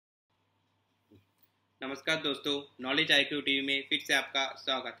नमस्कार दोस्तों, knowledge IQ TV में फिर से आपका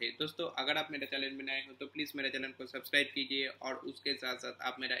स्वागत है। दोस्तों, अगर आप मेरे चैनल में नए हो तो प्लीज़ मेरे चैनल को सब्सक्राइब कीजिए और उसके साथ साथ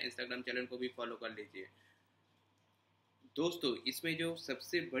आप मेरा इंस्टाग्राम चैनल को भी फॉलो कर लीजिए। दोस्तों, इसमें जो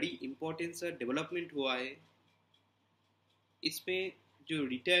सबसे बड़ी इम्पोर्टेंस डेवलपमेंट हुआ है, इसमें जो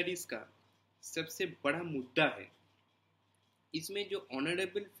रिटायरीज का सबसे बड़ा मुद्दा है, इसमें जो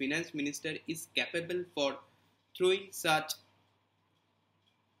honourable finance minister is capable for throwing such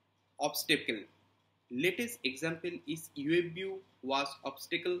obstacle. Latest example is UFU was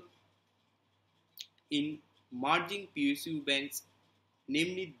obstacle in merging PSU banks,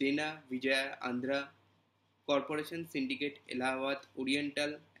 namely Dena, Vijaya, Andhra, Corporation Syndicate, Allahabad,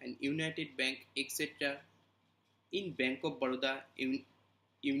 Oriental and United Bank, etc. in Bank of Baroda,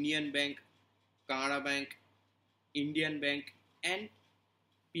 Union Bank, Canara Bank, Indian Bank and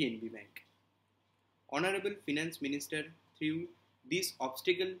PNB Bank. Honourable Finance Minister threw this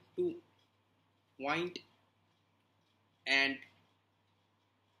obstacle to wind and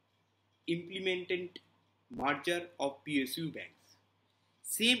implemented merger of PSU banks.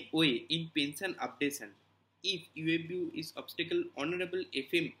 Same way in pension updation, if UFU is obstacle, Honourable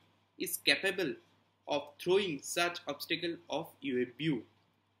FM is capable of throwing such obstacle of UFU.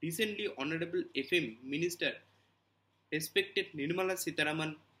 Recently, Honourable FM Minister, respected Nirmala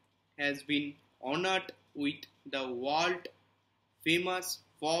Sitharaman, has been honoured with the world famous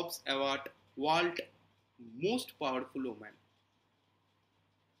Forbes Award, World Most Powerful Woman.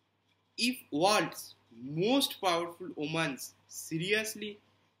 If world's most powerful woman seriously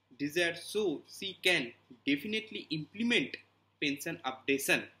desires so, she can definitely implement pension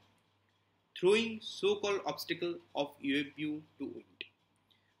updation, throwing so-called obstacle of UFU to wind.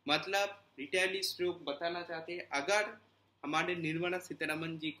 मतलब retirees लोग बताना चाहते हैं, अगर हमारे निर्मला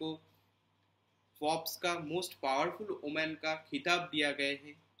सीतारमन जी को Forbes का most powerful women का खिताब दिया गया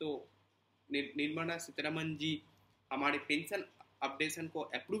है, तो निर्मला सीतारमन जी हमारे पेंशन अपडेशन को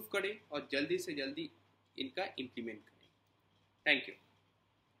अप्रूव करें और जल्दी से जल्दी इनका इम्प्लीमेंट करें। Thank you.